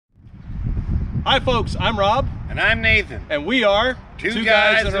Hi folks, I'm Rob. And I'm Nathan. And we are Two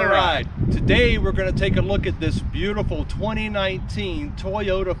Guys in a Ride. Today we're going to take a look at this beautiful 2019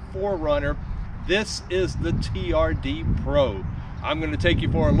 Toyota 4Runner. This is the TRD Pro. I'm going to take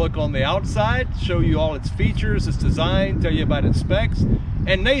you for a look on the outside, show you all its features, its design, tell you about its specs.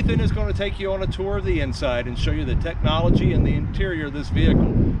 And Nathan is going to take you on a tour of the inside and show you the technology and the interior of this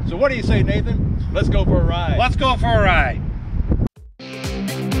vehicle. So what do you say, Nathan? Let's go for a ride. Let's go for a ride.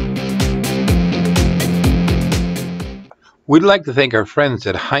 We'd like to thank our friends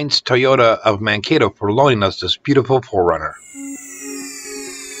at Heinz Toyota of Mankato for loaning us this beautiful 4Runner.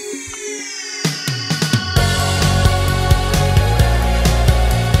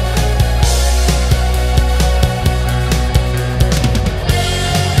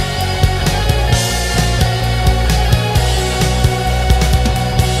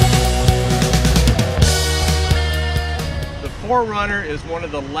 The 4Runner is one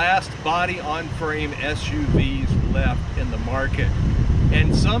of the last body-on-frame SUVs left in the market,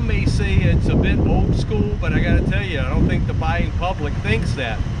 and some may say it's a bit old school, but I gotta tell you, I don't think the buying public thinks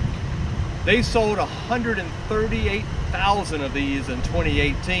that. They sold 138,000 of these in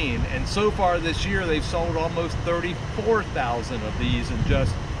 2018, and so far this year they've sold almost 34,000 of these in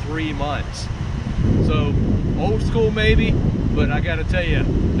just 3 months. So old school maybe, but I gotta tell you,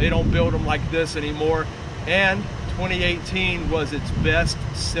 they don't build them like this anymore. And 2018 was its best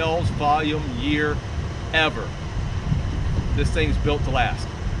sales volume year ever. This thing's built to last.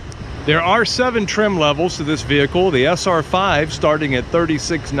 There are 7 trim levels to this vehicle. The SR5 starting at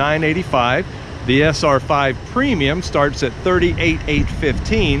 $36,985. The SR5 Premium starts at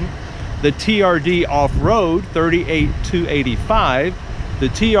 $38,815. The TRD Off Road, $38,285. The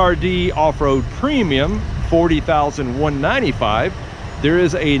TRD Off Road Premium, $40,195. There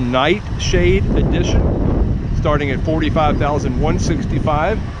is a Nightshade edition starting at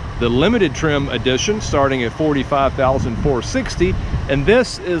 $45,165. The limited trim edition starting at $45,460, and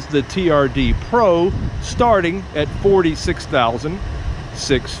this is the TRD Pro starting at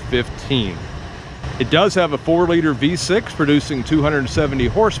 $46,615. It does have a 4-liter V6 producing 270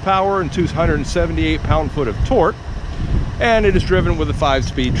 horsepower and 278 pound-foot of torque, and it is driven with a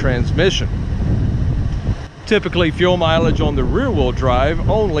 5-speed transmission. Typically, fuel mileage on the rear-wheel drive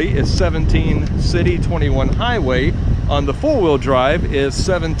only is 17 city, 21 highway. On the four-wheel drive is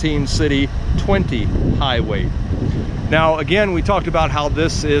 17 city, 20 highway. Now, again, we talked about how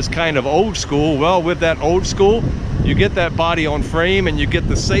this is kind of old school. Well, with that old school, you get that body on frame and you get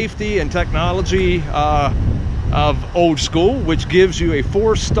the safety and technology of old school, which gives you a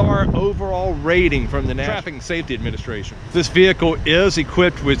 4-star overall rating from the Traffic and Safety Administration. This vehicle is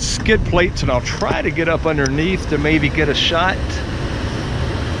equipped with skid plates, and I'll try to get up underneath to maybe get a shot.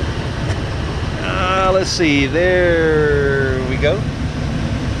 Let's see, there we go.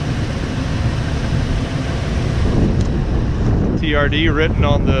 TRD written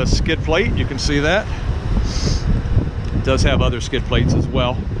on the skid plate, you can see that. It does have other skid plates as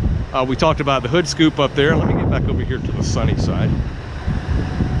well. We talked about the hood scoop up there. Let me get back over here to the sunny side.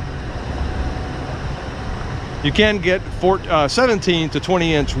 You can get 17 to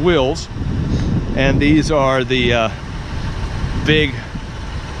 20 inch wheels, and these are the big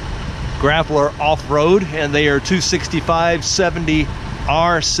Grappler off-road, and they are 265/70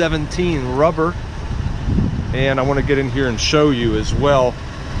 R17 rubber. And I want to get in here and show you as well,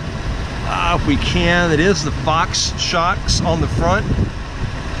 if we can. It is the Fox shocks on the front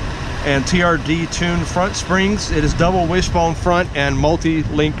and TRD tuned front springs. It is double wishbone front and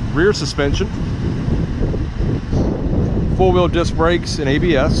multi-link rear suspension. 4-wheel disc brakes and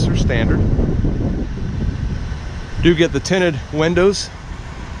ABS are standard. Do get the tinted windows.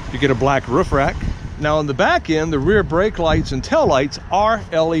 You get a black roof rack. Now on the back end, the rear brake lights and tail lights are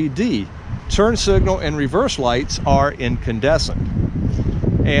LED. Turn signal and reverse lights are incandescent.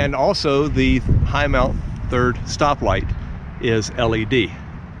 And also the high mount third stoplight is LED.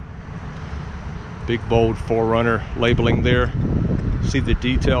 Big bold 4Runner labeling there. See the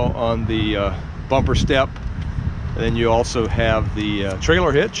detail on the bumper step. And then you also have the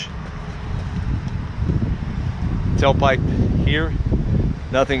trailer hitch. Tailpipe here.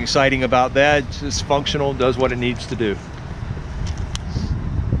 Nothing exciting about that. It's just functional, does what it needs to do.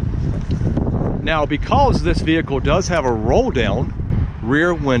 Now, because this vehicle does have a roll down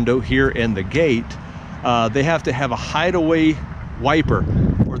rear window here in the gate, they have to have a hideaway wiper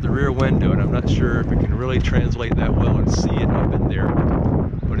for the rear window, and I'm not sure if we can really translate that well and see it up in there,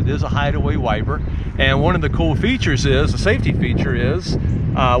 but it is a hideaway wiper. And one of the cool features is, the safety feature is,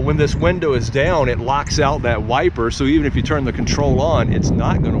 when this window is down, it locks out that wiper, so even if you turn the control on, it's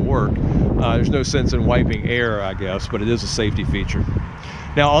not going to work. There's no sense in wiping air, I guess, but it is a safety feature.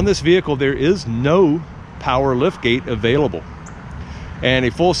 Now on this vehicle, there is no power liftgate available. And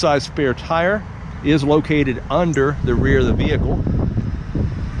a full-size spare tire is located under the rear of the vehicle.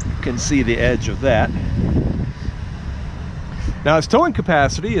 You can see the edge of that. Now its towing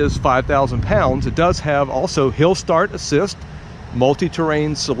capacity is 5,000 pounds. It does have also hill start assist,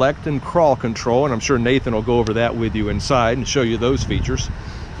 multi-terrain select and crawl control, and I'm sure Nathan will go over that with you inside and show you those features.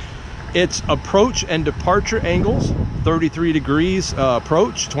 Its approach and departure angles, 33 degrees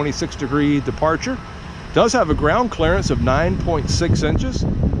approach, 26 degree departure. Does have a ground clearance of 9.6 inches,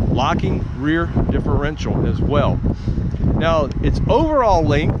 locking rear differential as well. Now its overall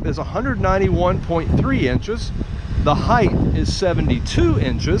length is 191.3 inches. The height is 72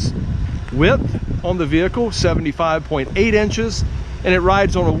 inches. Width on the vehicle, 75.8 inches, and it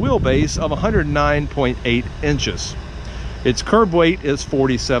rides on a wheelbase of 109.8 inches. Its curb weight is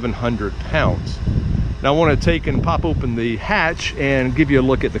 4,700 pounds. Now I want to take and pop open the hatch and give you a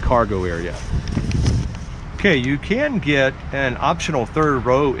look at the cargo area. Okay, you can get an optional third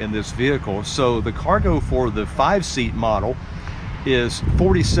row in this vehicle. So the cargo for the 5-seat model is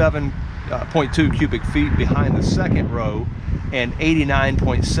 47.2 cubic feet behind the second row and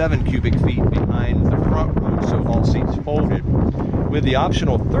 89.7 cubic feet behind the front row, so all seats folded. With the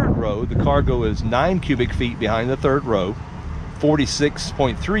optional third row, the cargo is 9 cubic feet behind the third row,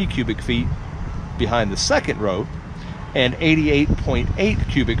 46.3 cubic feet behind the second row, and 88.8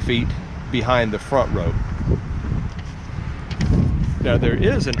 cubic feet behind the front row. Now there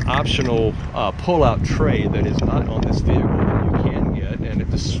is an optional pull-out tray that is not on this vehicle that you can get, and it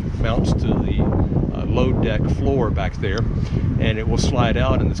just mounts to the load deck floor back there, and it will slide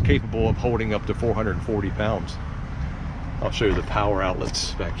out and is capable of holding up to 440 pounds. I'll show you the power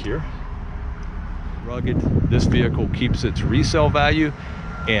outlets back here. Rugged, this vehicle keeps its resale value,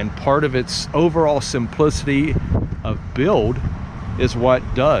 and part of its overall simplicity of build is what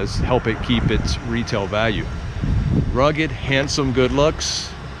does help it keep its retail value. Rugged, handsome, good looks,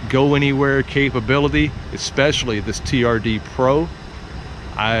 go anywhere capability, especially this TRD Pro.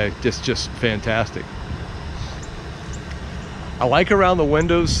 Just fantastic. I like around the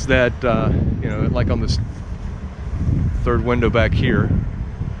windows that you know, like on this third window back here,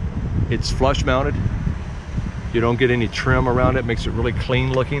 it's flush mounted. You don't get any trim around it, makes it really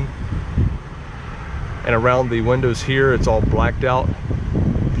clean looking. And around the windows here, it's all blacked out.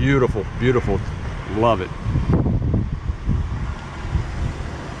 Beautiful, beautiful, love it.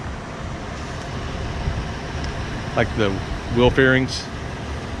 Like the wheel fairings.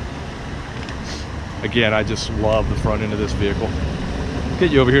 Again, I just love the front end of this vehicle.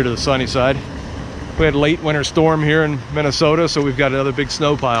 Get you over here to the sunny side. We had a late winter storm here in Minnesota, so we've got another big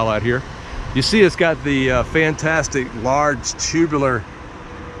snow pile out here. You see it's got the fantastic large tubular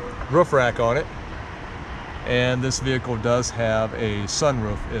roof rack on it. And this vehicle does have a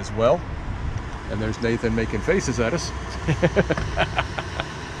sunroof as well. And there's Nathan making faces at us.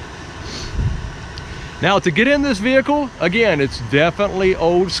 Now to get in this vehicle, again, it's definitely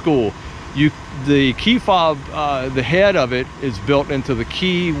old school. The key fob, the head of it is built into the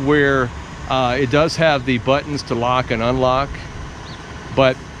key where it does have the buttons to lock and unlock.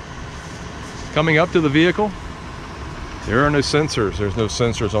 But coming up to the vehicle, there are no sensors. There's no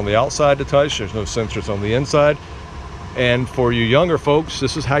sensors on the outside to touch. There's no sensors on the inside. And for you younger folks,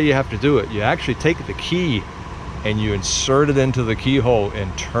 this is how you have to do it. You actually take the key and you insert it into the keyhole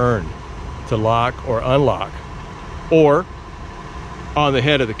and turn to lock or unlock. Or on the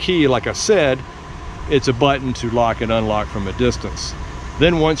head of the key, like I said, it's a button to lock and unlock from a distance.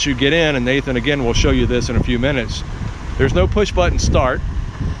 Then once you get in, and Nathan again will show you this in a few minutes, there's no push button start.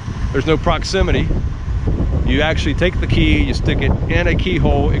 There's no proximity. You actually take the key, you stick it in a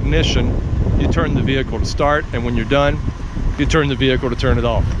keyhole ignition, you turn the vehicle to start, and when you're done, you turn the vehicle to turn it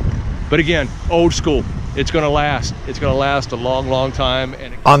off. But again, old school. It's going to last. It's going to last a long, long time.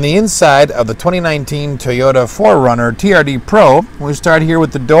 And on the inside of the 2019 Toyota 4Runner TRD Pro, we start here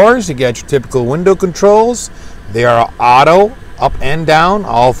with the doors. You got your typical window controls. They are auto, up and down,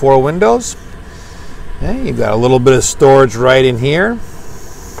 all 4 windows. Okay, you've got a little bit of storage right in here,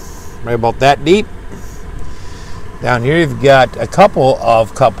 right about that deep. Down here you've got a couple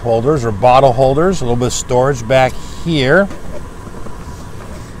of cup holders or bottle holders, a little bit of storage back here.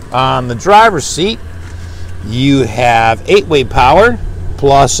 On the driver's seat, you have 8-way power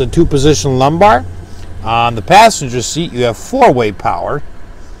plus a 2-position lumbar. On the passenger seat, you have 4-way power.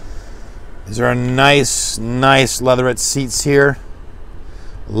 These are nice leatherette seats here.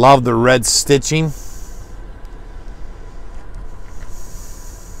 Love the red stitching.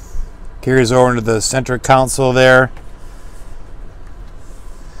 Carries over into the center console there.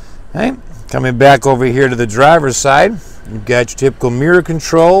 Okay, coming back over here to the driver's side, You've got your typical mirror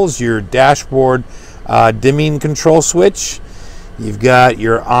controls, your dashboard dimming control switch. You've got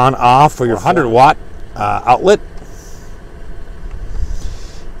your on-off for your 100-watt outlet.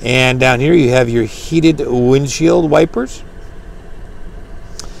 And down here you have your heated windshield wipers.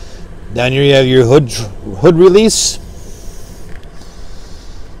 Down here you have your hood release.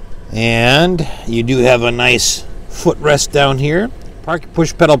 And you do have a nice footrest down here.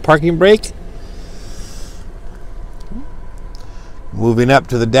 Push pedal parking brake. Moving up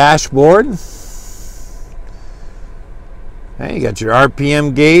to the dashboard. Okay, you got your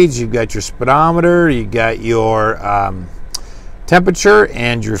RPM gauge, you've got your speedometer, you got your temperature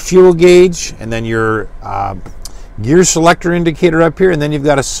and your fuel gauge, and then your gear selector indicator up here, and then you've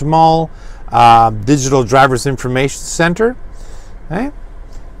got a small digital driver's information center. Okay,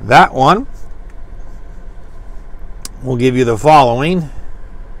 that one will give you the following.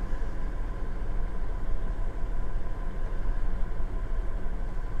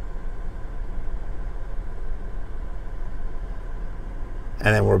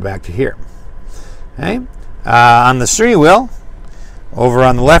 And then we're back to here. Okay, on the steering wheel, over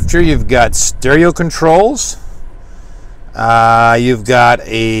on the left here, you've got stereo controls. You've got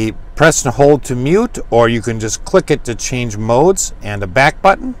a press and hold to mute, or you can just click it to change modes, and a back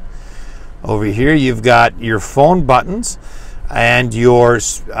button. Over here, you've got your phone buttons and your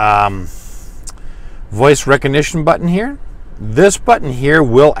voice recognition button here. This button here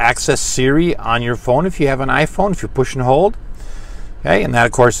will access Siri on your phone if you have an iPhone, if you push and hold. Okay, and that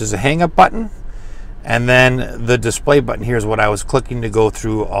of course is a hang up button. And then the display button here is what I was clicking to go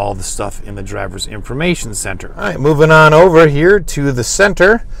through all the stuff in the driver's information center. All right, moving on over here to the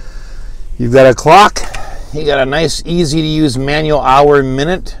center. You've got a clock. You got a nice, easy to use manual hour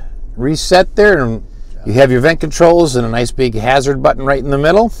minute reset there. And you have your vent controls and a nice big hazard button right in the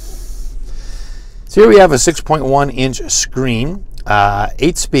middle. So here we have a 6.1 inch screen,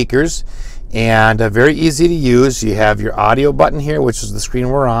 8 speakers, and very easy to use. You have your audio button here, which is the screen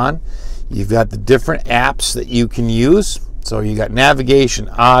we're on. You've got the different apps that you can use. So you got navigation,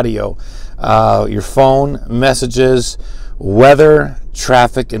 audio, your phone, messages, weather,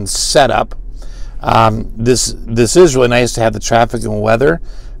 traffic, and setup. This is really nice to have the traffic and weather,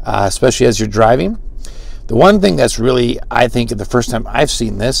 especially as you're driving. The one thing that's really, I think, the first time I've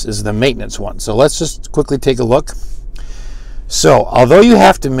seen this is the maintenance one. So let's just quickly take a look. So although you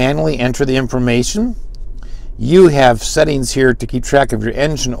have to manually enter the information, you have settings here to keep track of your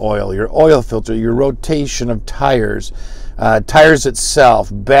engine oil, your oil filter, your rotation of tires, tires itself,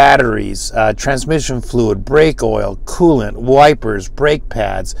 batteries, transmission fluid, brake oil, coolant, wipers, brake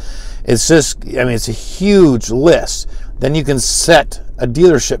pads. It's just, I mean, it's a huge list. Then you can set a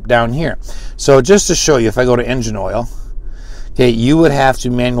dealership down here. So just to show you, if I go to engine oil, okay, you would have to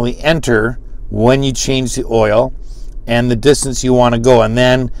manually enter when you change the oil and the distance you want to go, and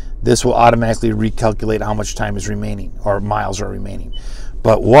then this will automatically recalculate how much time is remaining or miles are remaining.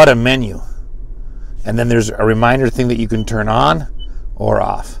 But what a menu. And then there's a reminder thing that you can turn on or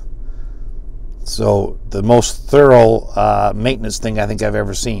off. So the most thorough maintenance thing I think I've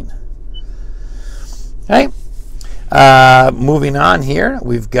ever seen. Okay. Moving on here,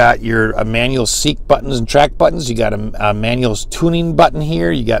 we've got your manual seek buttons and track buttons. You got a manual tuning button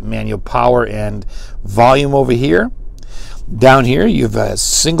here. You got manual power and volume over here. Down here, you have a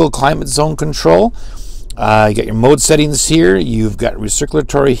single climate zone control. You got your mode settings here. You've got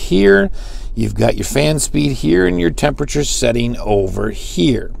recirculatory here. You've got your fan speed here and your temperature setting over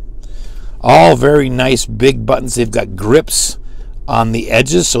here. All very nice big buttons. They've got grips on the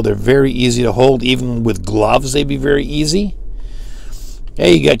edges, so they're very easy to hold. Even with gloves, they'd be very easy.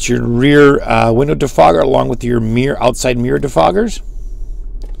 Okay, you got your rear window defogger along with your outside mirror defoggers.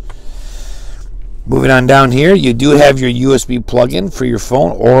 Moving on down here, you do have your USB plug-in for your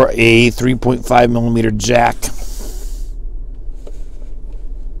phone or a 3.5mm jack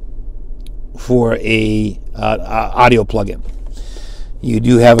for a audio plug-in. You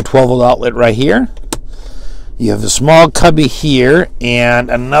do have a 12-volt outlet right here. You have a small cubby here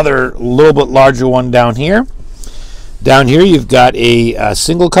and another little bit larger one down here. Down here you've got a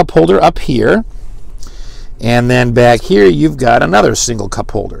single cup holder up here, and then back here you've got another single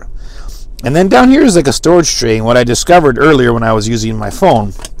cup holder. And then down here is like a storage tray. And what I discovered earlier when I was using my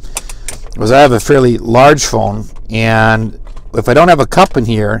phone was I have a fairly large phone, and if I don't have a cup in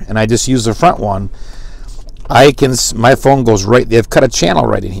here and I just use the front one, my phone goes right, they've cut a channel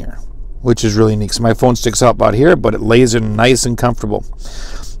right in here, which is really neat. So my phone sticks out about here, but it lays in nice and comfortable.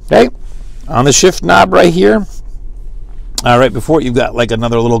 Okay, on the shift knob right here, right before it, you've got like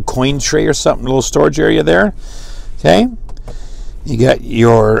another little coin tray or something, a little storage area there. Okay, you got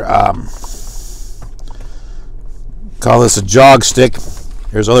your Call this a jog stick.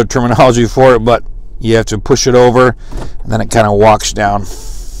 There's other terminology for it, but you have to push it over and then it kind of walks down.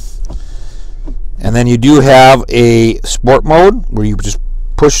 And then you do have a sport mode where you just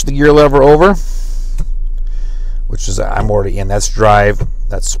push the gear lever over, which is, I'm already in, that's drive,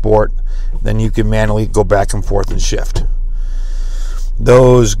 that's sport. Then you can manually go back and forth and shift.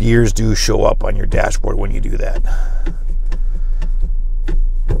 Those gears do show up on your dashboard when you do that.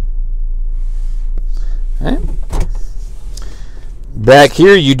 Okay. Back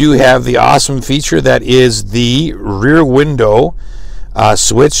here you do have the awesome feature that is the rear window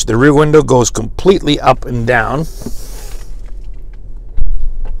switch. The rear window goes completely up and down.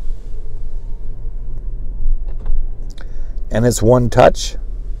 And it's one touch.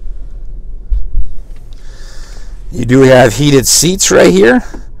 You do have heated seats right here,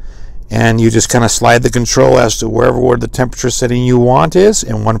 and you just kind of slide the control as to where the temperature setting you want is,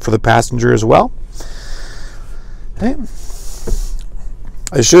 and one for the passenger as well. Okay.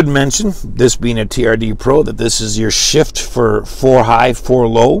 I should mention, this being a TRD Pro, that this is your shift for 4 high, 4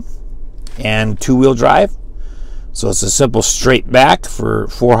 low, and 2-wheel drive. So it's a simple straight back for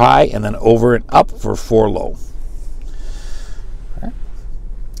 4 high, and then over and up for 4 low. Okay.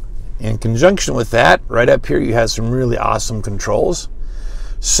 In conjunction with that, right up here you have some really awesome controls.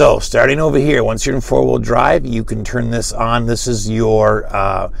 So starting over here, once you're in 4-wheel drive, you can turn this on. This is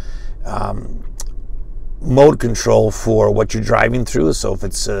your mode control for what you're driving through. So if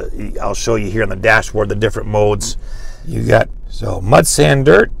it's I'll show you here on the dashboard the different modes you got. So mud, sand,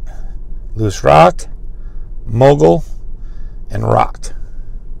 dirt, loose rock, mogul, and rock.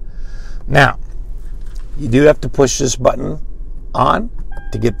 Now you do have to push this button on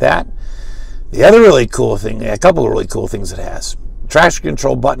to get that. The other really cool thing, a couple of really cool things it has, traction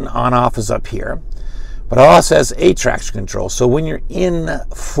control button on off is up here. But it also has a traction control. So when you're in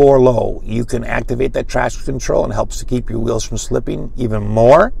 4 low, you can activate that traction control and helps to keep your wheels from slipping even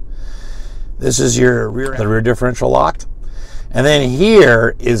more. This is your rear differential lock. And then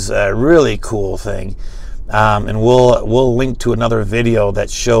here is a really cool thing. And we'll link to another video that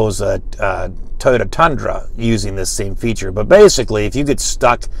shows a Toyota Tundra using this same feature. But basically, if you get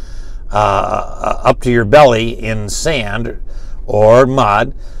stuck up to your belly in sand or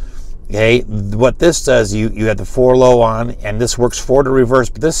mud, okay, what this does, you have the 4 low on, and this works 4 to reverse,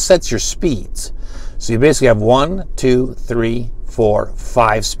 but this sets your speeds. So you basically have 1, 2, 3, 4,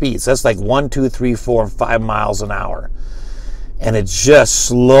 5 speeds. That's like 1, 2, 3, 4, 5 miles an hour. And it just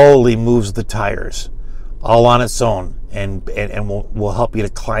slowly moves the tires all on its own, and will help you to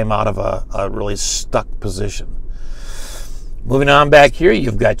climb out of a really stuck position. Moving on back here,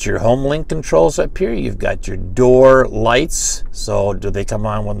 you've got your home link controls up here. You've got your door lights. So do they come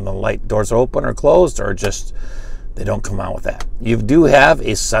on when the light doors are open or closed, or just they don't come on with that? You do have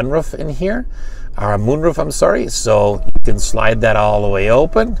a sunroof in here, or a moonroof, I'm sorry. So you can slide that all the way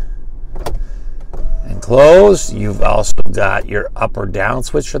open and close. You've also got your up or down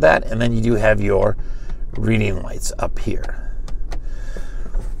switch for that. And then you do have your reading lights up here.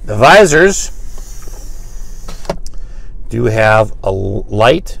 The visors do have a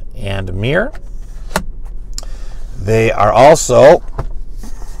light and a mirror. They are also,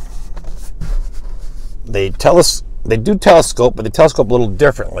 they do telescope, but they telescope a little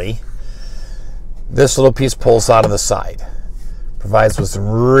differently. This little piece pulls out of the side, provides with some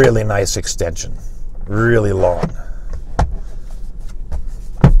really nice extension, really long.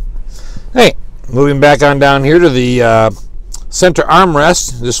 Hey, moving back on down here to the center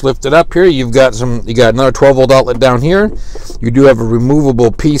armrest, just lift it up here. You got another 12-volt outlet down here. You do have a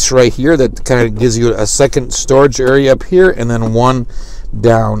removable piece right here that kind of gives you a second storage area up here, and then one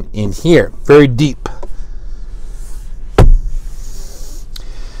down in here. Very deep.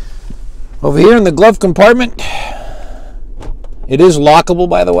 Over here in the glove compartment, it is lockable,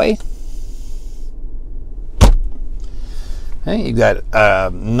 by the way. Okay, you got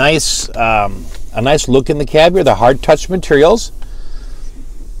a nice look in the cab here, the hard touch materials.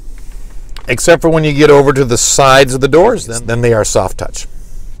 Except for when you get over to the sides of the doors, then they are soft touch.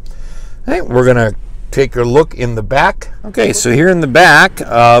 Okay, we're gonna take a look in the back. Okay, so here in the back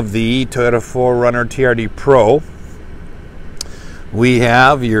of the Toyota 4Runner TRD Pro, we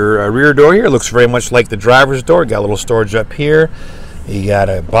have your rear door here. It looks very much like the driver's door. Got a little storage up here. You got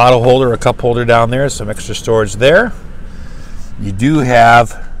a bottle holder, a cup holder down there, some extra storage there. You do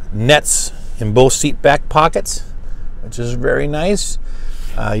have nets in both seat back pockets, which is very nice.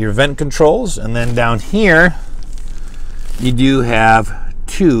 Your vent controls, and then down here you do have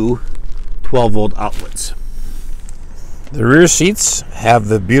 2 12-volt outlets. The rear seats have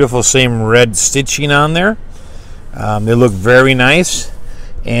the beautiful same red stitching on there. They look very nice.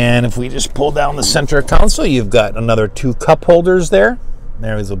 And if we just pull down the center console, you've got another 2 cup holders there.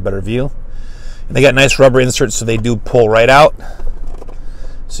 There's a better view. And they got nice rubber inserts, so they do pull right out,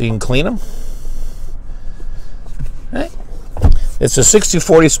 so you can clean them. All right. It's a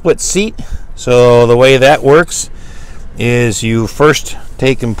 60-40 split seat. So the way that works is you first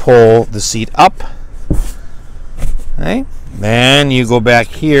take and pull the seat up. Okay. Then you go back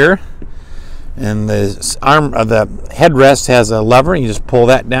here, and the arm of the headrest has a lever. You just pull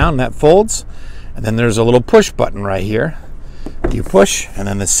that down, and that folds. And then there's a little push button right here. You push, and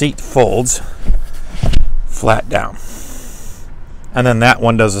then the seat folds flat down. And then that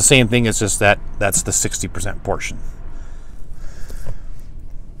one does the same thing. It's just that's the 60% portion.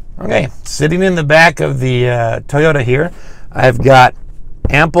 Okay, sitting in the back of the Toyota here, I've got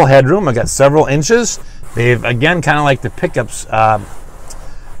ample headroom. I've got several inches. They've, again, kind of like the pickups,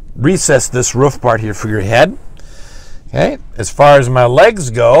 recessed this roof part here for your head. Okay, as far as my legs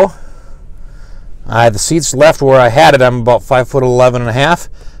go, the seat's left where I had it. I'm about 5'11.5".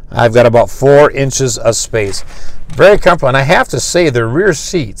 I've got about 4 inches of space. Very comfortable, and I have to say the rear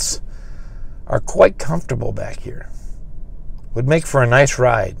seats are quite comfortable back here. Would make for a nice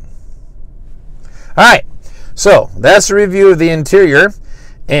ride. All right, so that's a review of the interior,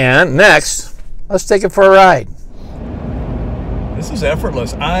 and next, let's take it for a ride. This is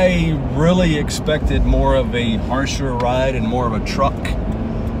effortless. I really expected more of a harsher ride and more of a truck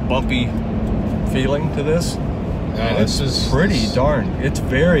bumpy feeling to this. Oh, this is pretty darn. It's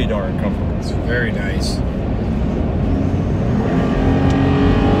very darn comfortable. It's very nice.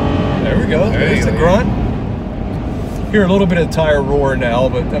 There we go. There's the grunt. Hear a little bit of tire roar now,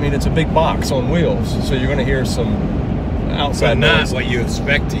 but I mean it's a big box on wheels, so you're going to hear some outside noise. Not what you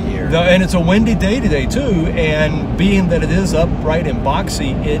expect to hear. No, and it's a windy day today too, and being that it is upright and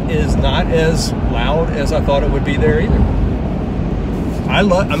boxy, it is not as loud as I thought it would be there either. I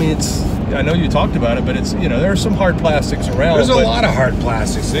mean, it's. I know you talked about it, but it's, you know, there are some hard plastics around. There's a lot of hard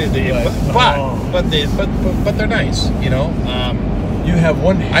plastics, but they're nice. You know, you have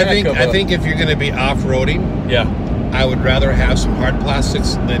one. I think if you're going to be off-roading, yeah, I would rather have some hard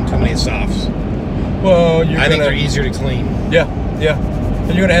plastics than too many softs. Well, I think they're easier to clean. Yeah, yeah.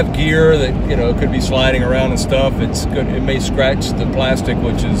 And you're going to have gear that, you know, could be sliding around and stuff. It's good. It may scratch the plastic,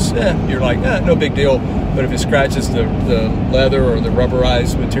 which is, you're like, no big deal. But if it scratches the leather or the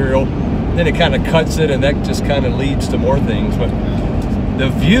rubberized material, then it kind of cuts it, and that just kind of leads to more things. But the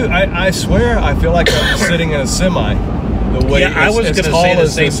view, I swear, I feel like I'm sitting in a semi. The way I was going to say the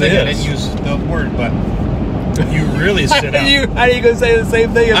same thing. I didn't use the word, but you really sit out. How are you going to say the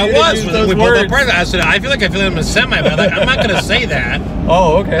same thing? If I you was use when those we words? pulled apart. I said I feel like I feel in a semi, but I'm not going to say that.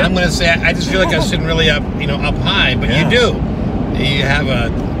 Oh, okay. I'm going to say I just feel like I'm sitting really up, you know, up high. But you do. You have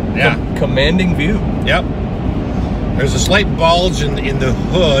a commanding view. Yep. There's a slight bulge in the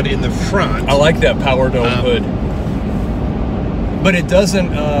hood in the front. I like that power dome hood. But it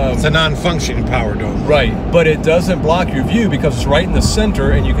doesn't... it's a non-functioning power dome. Right, but it doesn't block your view because it's right in the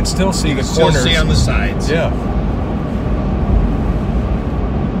center and you can still see the corners. Still see on the sides. Yeah.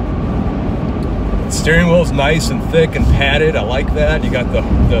 The steering wheel's nice and thick and padded. I like that. You got the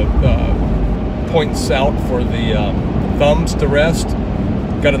points out for the thumbs to rest.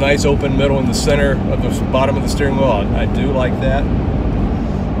 Got a nice open middle in the center of the bottom of the steering wheel. I do like that.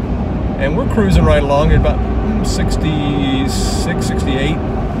 And we're cruising right along at about 66, 68.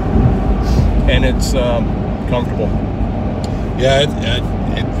 And it's comfortable. Yeah,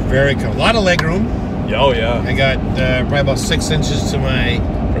 it's very comfortable. A lot of leg room. Yeah, oh yeah. I got probably about 6 inches from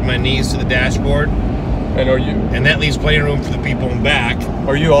my knees to the dashboard. And are you? And that leaves plenty of room for the people in back.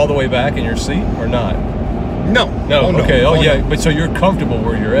 Are you all the way back in your seat or not? No. No. Oh, okay. No. Oh, yeah. But so you're comfortable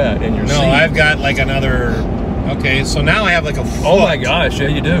where you're at in your seat? No, I've got like another. Okay, so now I have like a foot. Oh my gosh! Yeah,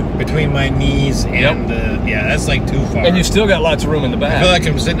 you do. Between my knees and yeah, that's like too far. And you still got lots of room in the back. I feel like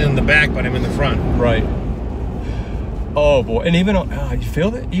I'm sitting in the back, but I'm in the front. Right. Oh boy! And even you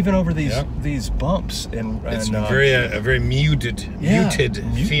feel that even over these bumps and it's a very muted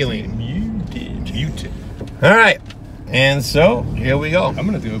feeling. Muted. All right. And so here we go. I'm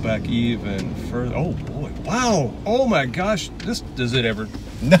gonna do it back even further. Oh boy! Wow! Oh my gosh! Does it ever?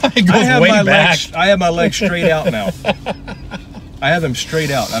 No, it goes way back. I have my legs straight out now. I have them straight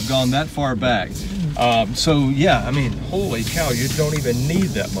out. I've gone that far back. So yeah, I mean, holy cow! You don't even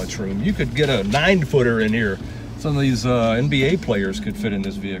need that much room. You could get a 9-footer in here. Some of these NBA players could fit in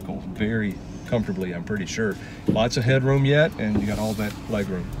this vehicle very comfortably. I'm pretty sure. Lots of headroom yet, and you got all that leg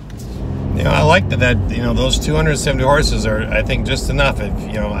room. You know, I like that you know, those 270 horses are, I think, just enough. If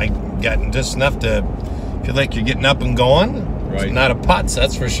you know, I got just enough to feel like you're getting up and going. Right. It's not a putz,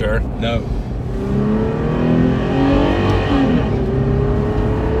 that's for sure. No.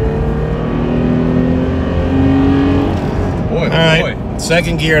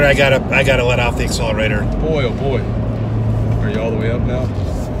 Second gear, and I gotta let off the accelerator. Boy, oh boy. Are you all the way up now?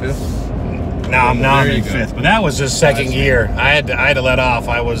 Fifth? Now I'm in go. fifth, but that was just second gear. I had to let off.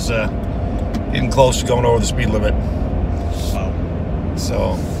 I was getting close to going over the speed limit. Wow.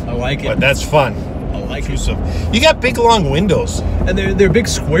 So I like it. But that's fun. I like it. You got big long windows, and they're big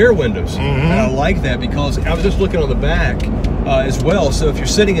square windows, mm-hmm. and I like that because I was just looking on the back as well. So if you're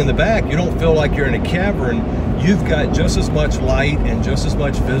sitting in the back, you don't feel like you're in a cavern. You've got just as much light and just as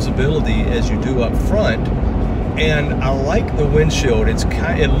much visibility as you do up front. And I like the windshield.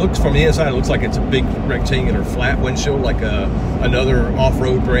 It looks from the inside, it looks like it's a big rectangular flat windshield like another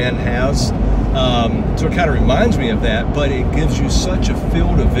off-road brand has. So it kind of reminds me of that, but it gives you such a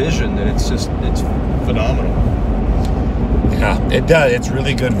field of vision that it's phenomenal. Yeah, it does. It's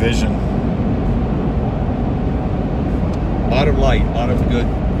really good vision. A lot of light, a lot of good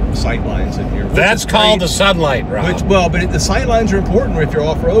sight lines in here. That's called the sunlight, Rob. But the sight lines are important if you're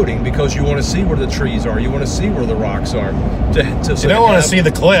off-roading because you want to see where the trees are, you want to see where the rocks are. You don't want to see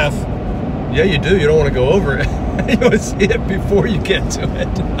the cliff. Yeah, you do. You don't want to go over it. You want to see it before you get to it.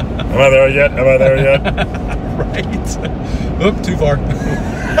 Am I there yet? Am I there yet? Right. Oop, too far.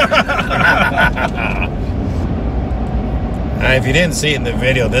 If you didn't see it in the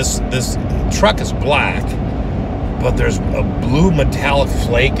video, this truck is black, but there's a blue metallic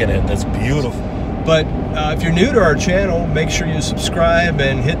flake in it that's beautiful. But if you're new to our channel, make sure you subscribe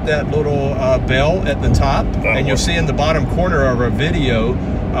and hit that little bell at the top. And you'll see in the bottom corner of our video,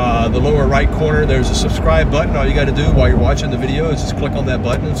 the lower right corner, there's a subscribe button. All you got to do while you're watching the video is just click on that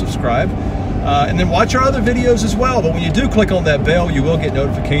button and subscribe. And then watch our other videos as well. But when you do click on that bell, you will get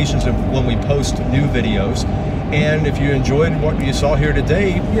notifications of when we post new videos. And if you enjoyed what you saw here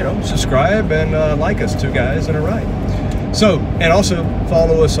today, subscribe and like us, two guys in a ride. So, and also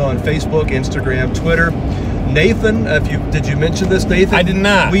follow us on Facebook, Instagram, Twitter. Nathan, did you mention this, Nathan? I did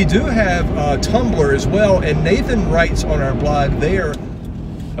not. We do have Tumblr as well, and Nathan writes on our blog there.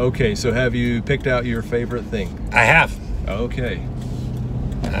 Okay, so have you picked out your favorite thing? I have. Okay.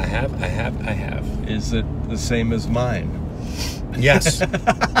 I have. Is it the same as mine? Yes.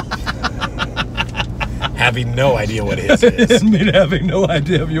 Having no idea what his is. Me having no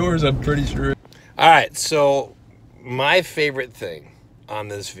idea of yours, I'm pretty sure. All right, so my favorite thing on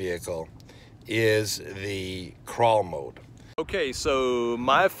this vehicle is the crawl mode. Okay, so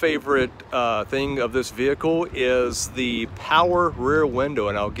my favorite thing of this vehicle is the power rear window,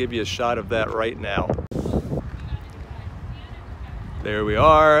 and I'll give you a shot of that right now. There we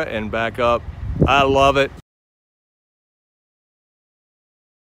are, and back up. I love it.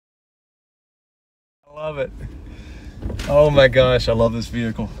 I love it. Oh my gosh, I love this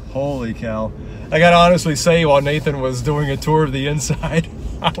vehicle. Holy cow. I gotta honestly say, while Nathan was doing a tour of the inside,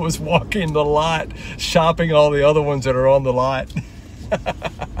 I was walking the lot, shopping all the other ones that are on the lot.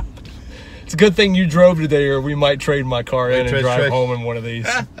 It's a good thing you drove today, or we might trade my car in and drive home in one of these.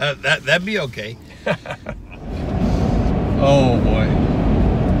 That'd be okay. Oh boy.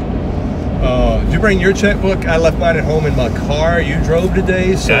 Did you bring your checkbook? I left mine at home in my car. You drove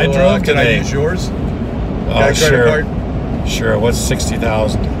today, so I drove can today. I use yours? Oh, sure. Sure. What's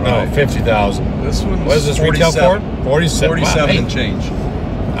 60,000? Right. No, 50,000. This one's what is this retail for? 47. 47 wow, and change.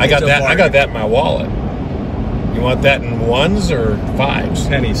 I got that. I got that in my wallet. You want that in ones or fives?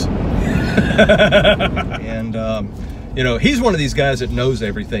 Pennies. And he's one of these guys that knows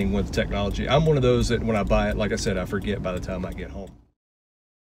everything with technology. I'm one of those that when I buy it, like I said, I forget by the time I get home.